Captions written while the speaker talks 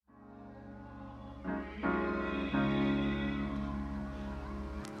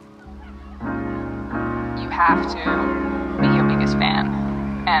have to be your biggest fan.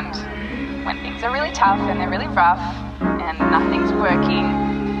 And when things are really tough and they're really rough and nothing's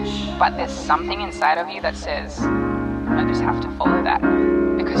working, but there's something inside of you that says, I just have to follow that.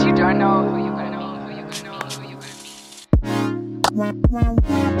 Because you don't know who you're going to meet, who you're going to meet, who you're going to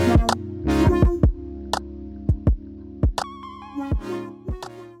meet.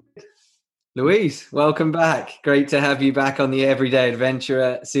 Louise, welcome back. Great to have you back on the Everyday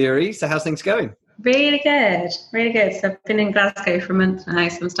Adventurer series. So how's things going? Really good, really good. So I've been in Glasgow for a month now,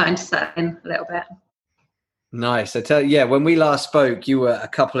 so I'm starting to settle in a little bit. Nice. I tell you, yeah, when we last spoke, you were a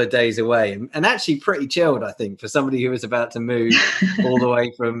couple of days away and actually pretty chilled, I think, for somebody who was about to move all the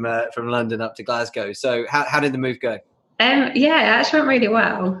way from London up to Glasgow. So how did the move go? Yeah, it actually went really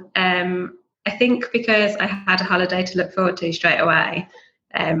well. I think because I had a holiday to look forward to straight away,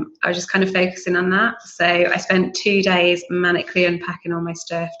 I was just kind of focusing on that. So I spent 2 days manically unpacking all my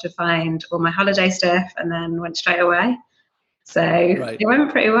stuff to find all my holiday stuff and then went straight away. So It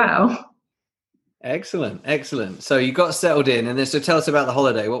went pretty well. Excellent. So you got settled in, and then so tell us about the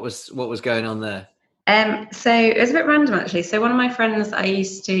holiday. What was going on there? So it was a bit random actually. So one of my friends that I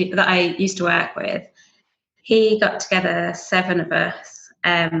used to work with, he got together 7 of us.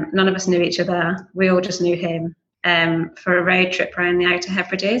 None of us knew each other. We all just knew him for a road trip around the Outer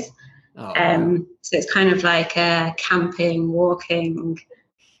Hebrides. So it's kind of like a camping, walking,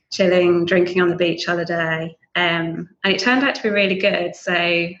 chilling, drinking on the beach holiday. And it turned out to be really good. So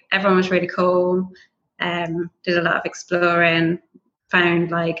everyone was really cool, did a lot of exploring,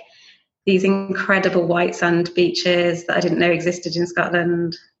 found like these incredible white sand beaches that I didn't know existed in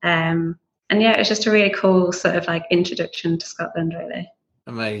Scotland. And yeah, it was just a really cool sort of like introduction to Scotland, really.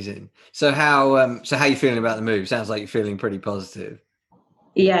 Amazing. So how you feeling about the move? Sounds like you're feeling pretty positive.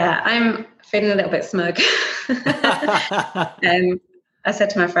 Yeah, I'm feeling a little bit smug. I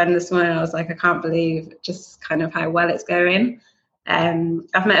said to my friend this morning, I was like, I can't believe just kind of how well it's going.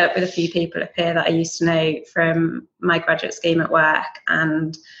 I've met up with a few people up here that I used to know from my graduate scheme at work,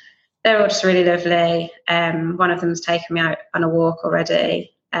 and they're all just really lovely. One of them's taken me out on a walk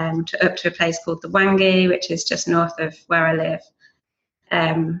already up to a place called the Wangi, which is just north of where I live.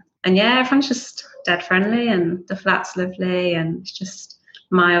 And yeah, everyone's just dead friendly, and the flat's lovely, and it's just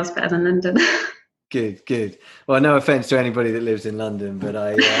miles better than London. Good. Well, no offense to anybody that lives in London, but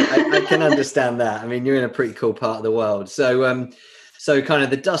I can understand that. I mean, you're in a pretty cool part of the world. So, so kind of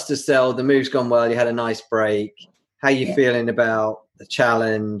the dust has settled, the move's gone well. You had a nice break. How are you feeling about the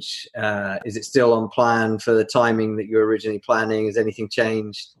challenge? Is it still on plan for the timing that you were originally planning? Has anything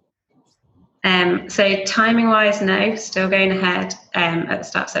changed? So timing wise, no, still going ahead at the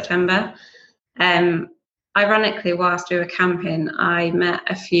start of September. Ironically, whilst we were camping, I met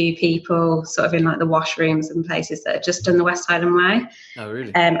a few people sort of in like the washrooms and places that had just done the West Highland Way. Oh,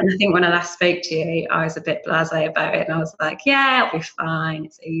 really? And I think when I last spoke to you, I was a bit blasé about it, and I was like, yeah, it'll be fine,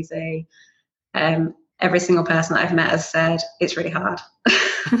 it's easy. Every single person that I've met has said it's really hard.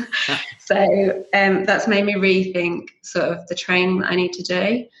 So that's made me rethink sort of the training that I need to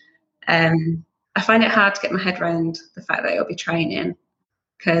do. I find it hard to get my head around the fact that it'll be training,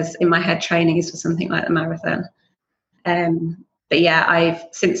 because in my head training is for something like the marathon. But yeah,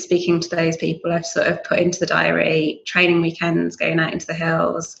 since speaking to those people, I've sort of put into the diary training weekends, going out into the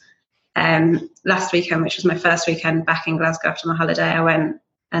hills. Last weekend, which was my first weekend back in Glasgow after my holiday, I went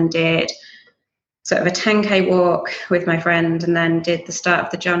and did sort of a 10k walk with my friend, and then did the start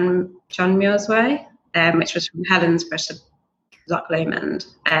of the John Muir's Way, which was from Helensburgh to Loch Lomond.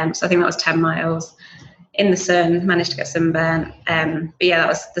 So I think that was 10 miles in the sun, managed to get sunburn. But yeah, that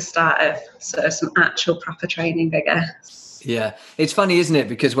was the start of sort of some actual proper training, I guess. Yeah, it's funny, isn't it?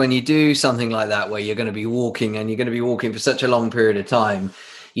 Because when you do something like that, where you're going to be walking and you're going to be walking for such a long period of time,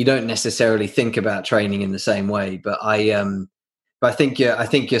 you don't necessarily think about training in the same way. But I think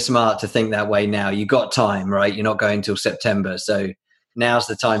you're smart to think that way now. You got time, right? You're not going till September, so now's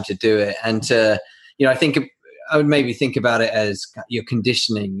the time to do it. And I think I would maybe think about it as you're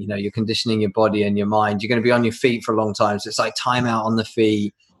conditioning. You're conditioning your body and your mind. You're going to be on your feet for a long time, so it's like time out on the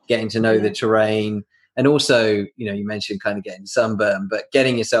feet, getting to know the terrain, and also, you mentioned kind of getting sunburn, but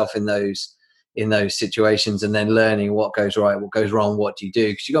getting yourself in those situations, and then learning what goes right, what goes wrong, what do you do?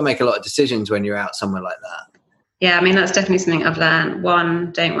 Because you got to make a lot of decisions when you're out somewhere like that. Yeah, I mean, that's definitely something I've learned.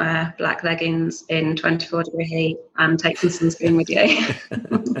 One, don't wear black leggings in 24-degree heat, and take some sunscreen with you.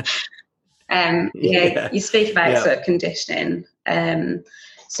 You speak about sort of conditioning.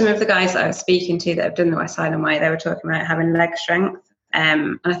 Some of the guys that I was speaking to that have done the West Highland Way, they were talking about having leg strength.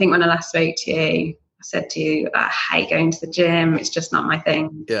 And I think when I last spoke to you, I said to you, I hate going to the gym. It's just not my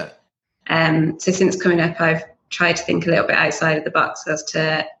thing. Yeah. So since coming up, I've try to think a little bit outside of the box as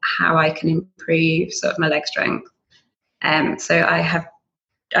to how I can improve sort of my leg strength. So I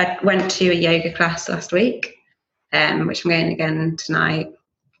went to a yoga class last week, which I'm going again tonight.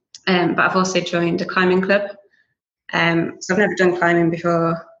 But I've also joined a climbing club. So I've never done climbing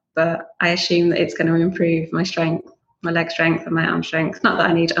before, but I assume that it's going to improve my strength, my leg strength and my arm strength. Not that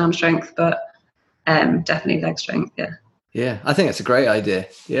I need arm strength, but definitely leg strength, yeah. Yeah, I think it's a great idea.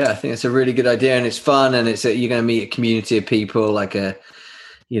 Yeah, I think it's a really good idea, and it's fun, and you're going to meet a community of people, like a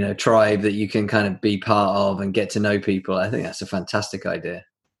tribe that you can kind of be part of and get to know people. I think that's a fantastic idea.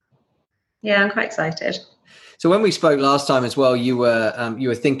 Yeah, I'm quite excited. So when we spoke last time as well, you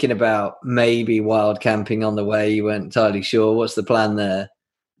were thinking about maybe wild camping on the way. You weren't entirely sure. What's the plan there?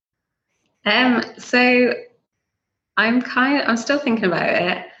 So I'm still thinking about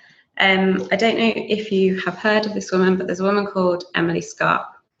it. I don't know if you have heard of this woman, but there's a woman called Emily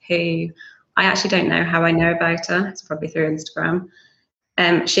Scott who I actually don't know how I know about her. It's probably through Instagram.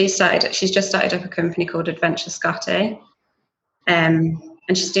 She's just started up a company called Adventure Scotty. And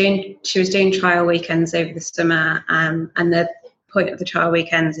she was doing trial weekends over the summer. And the point of the trial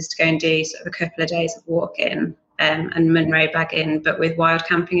weekends is to go and do sort of a couple of days of walking and Munro bagging, but with wild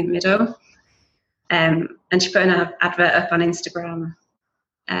camping in the middle. And she put an advert up on Instagram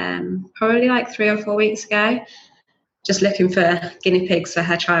probably like 3 or 4 weeks ago, just looking for guinea pigs for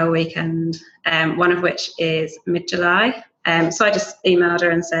her trial weekend, one of which is mid-July. So I just emailed her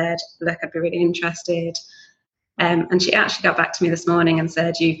and said, look, I'd be really interested. And she actually got back to me this morning and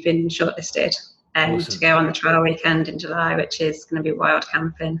said, you've been shortlisted awesome. To go on the trial weekend in July, which is going to be wild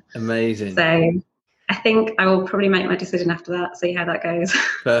camping. Amazing. So I think I will probably make my decision after that, see how that goes.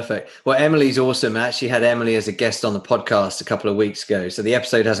 Perfect. Well, Emily's awesome. I actually had Emily as a guest on the podcast a couple of weeks ago. So the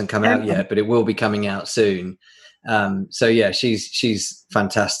episode hasn't come out yet, but it will be coming out soon. So yeah, she's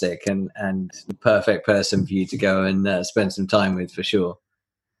fantastic and the perfect person for you to go and spend some time with for sure.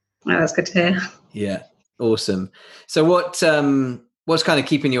 Oh, that's good to hear. Yeah, awesome. So what's kind of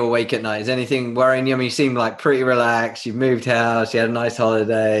keeping you awake at night? Is anything worrying you? I mean, you seem like pretty relaxed. You've moved house. You had a nice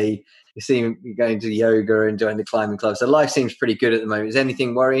holiday. You seem you're going to yoga and joining the climbing club. So life seems pretty good at the moment. Is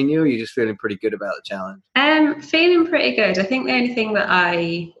anything worrying you, or are you just feeling pretty good about the challenge? Feeling pretty good. I think the only thing that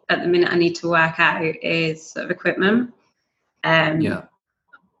at the minute I need to work out is sort of equipment. I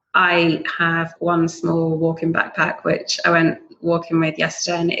have one small walking backpack, which I went walking with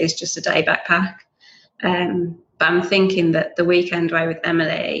yesterday, and it is just a day backpack. But I'm thinking that the weekend away with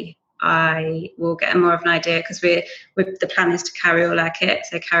Emily, I will get more of an idea, because the plan is to carry all our kit,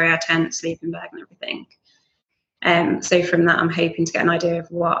 so carry our tent, sleeping bag and everything. So from that, I'm hoping to get an idea of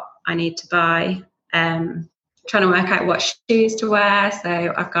what I need to buy. Trying to work out what shoes to wear.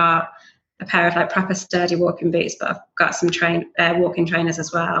 So I've got a pair of like proper sturdy walking boots, but I've got some walking trainers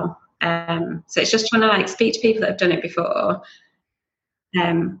as well. So it's just trying to like speak to people that have done it before.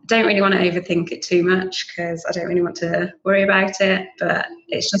 Don't really want to overthink it too much, because I don't really want to worry about it, but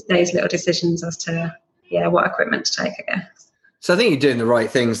it's just those little decisions as to what equipment to take, I guess. So I think you're doing the right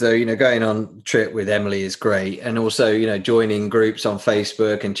things, though. Going on trip with Emily is great, and also joining groups on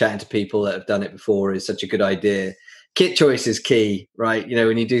Facebook and chatting to people that have done it before is such a good idea. Kit choice is key, right?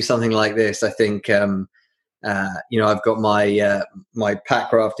 When you do something like this, I think I've got my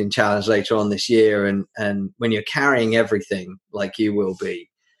pack rafting challenge later on this year, and when you're carrying everything like you will be,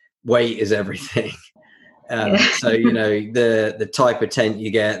 weight is everything. So the type of tent you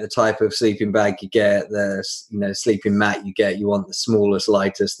get, the type of sleeping bag you get, the sleeping mat you get, you want the smallest,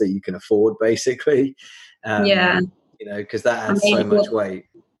 lightest that you can afford, basically. Because that adds so much weight.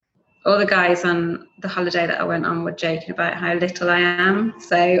 All the guys on the holiday that I went on were joking about how little I am.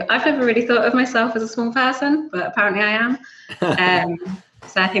 So I've never really thought of myself as a small person, but apparently I am.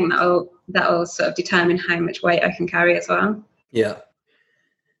 So I think that'll sort of determine how much weight I can carry as well. Yeah.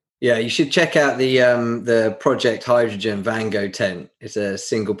 Yeah, you should check out the Project Hydrogen Vango tent. It's a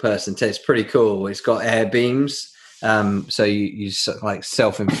single person tent. It's pretty cool. It's got air beams, so you like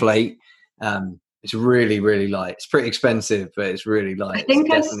self-inflate. It's really, really light. It's pretty expensive, but it's really light. I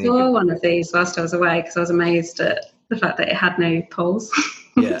think I saw one of these whilst I was away, because I was amazed at the fact that it had no poles.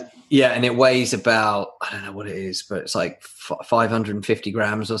 Yeah, and it weighs about, I don't know what it is, but it's like 550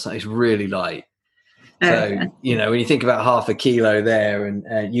 grams or something. It's really light. So, when you think about half a kilo there,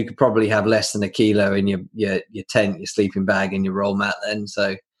 and you could probably have less than a kilo in your tent, your sleeping bag, and your roll mat then.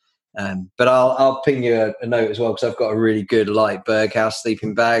 So, but I'll ping you a note as well, because I've got a really good light Berghaus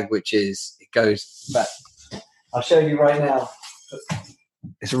sleeping bag, it goes back. I'll show you right now.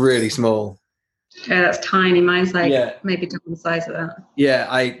 It's really small. Yeah, that's tiny. Mine's like maybe double the size of that.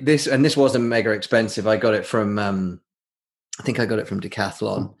 Yeah, this wasn't mega expensive. I got it from I think I got it from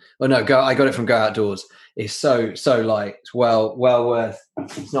Decathlon. Oh no, I got it from Go Outdoors. It's so light. It's well worth.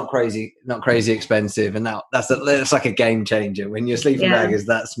 It's not crazy expensive, and that's like a game changer when your sleeping bag is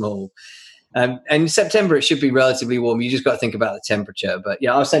that small. And in September it should be relatively warm. You just got to think about the temperature. But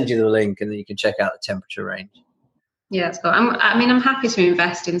yeah, I'll send you the link, and then you can check out the temperature range. Yeah, it's cool. I'm happy to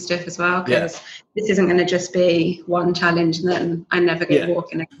invest in stuff as well, because this isn't going to just be one challenge and then I never go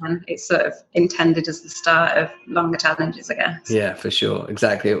walking again. It's sort of intended as the start of longer challenges, I guess. Yeah, for sure.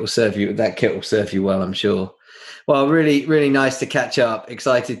 Exactly. It will serve you. That kit will serve you well, I'm sure. Well, really, really nice to catch up.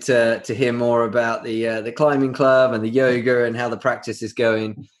 Excited to hear more about the climbing club and the yoga and how the practice is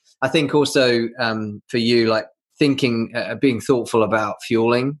going. I think also for you, like thinking, being thoughtful about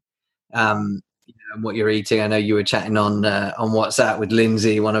fueling. And what you're eating. I know you were chatting on WhatsApp with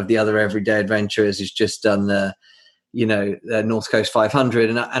Lindsay, one of the other everyday adventurers who's just done the North Coast 500.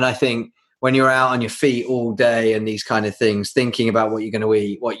 And I think when you're out on your feet all day and these kind of things, thinking about what you're going to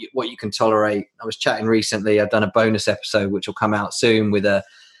eat, what you can tolerate. I was chatting recently. I've done a bonus episode which will come out soon with a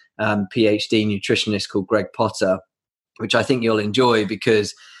PhD nutritionist called Greg Potter, which I think you'll enjoy,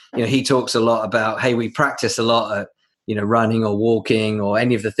 because he talks a lot about, hey, we practice a lot at running or walking or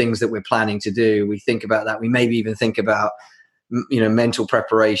any of the things that we're planning to do. We think about that. We maybe even think about, mental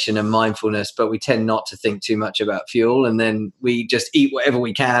preparation and mindfulness, but we tend not to think too much about fuel. And then we just eat whatever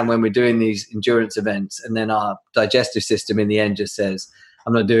we can when we're doing these endurance events. And then our digestive system in the end just says,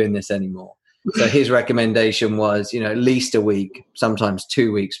 I'm not doing this anymore. So his recommendation was, at least a week, sometimes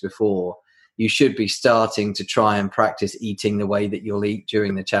 2 weeks before, you should be starting to try and practice eating the way that you'll eat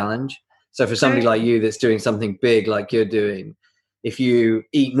during the challenge. So for somebody like you that's doing something big like you're doing, if you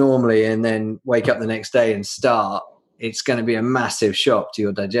eat normally and then wake up the next day and start, it's going to be a massive shock to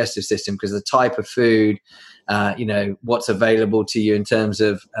your digestive system, because the type of food, what's available to you in terms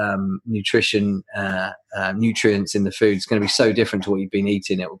of nutrition, nutrients in the food is going to be so different to what you've been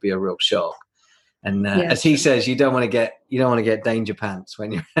eating. It will be a real shock. And as he says, you don't want to get danger pants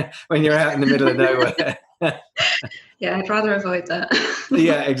when you're out in the middle of nowhere. Yeah, I'd rather avoid that.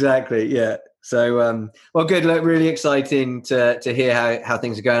 Yeah, exactly. Yeah. So, well, good. Look, really exciting to hear how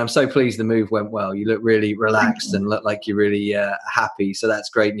things are going. I'm so pleased the move went well. You look really relaxed and look like you're really happy. So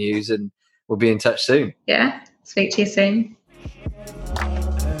that's great news, and we'll be in touch soon. Yeah. Speak to you soon.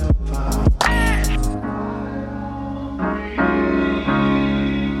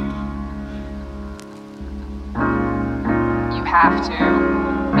 You have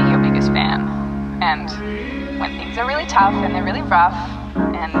to be your biggest fan. And when things are really tough and they're really rough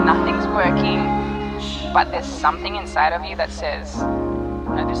and nothing's working, but there's something inside of you that says,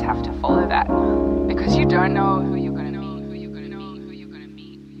 I just have to follow that, because you don't know who you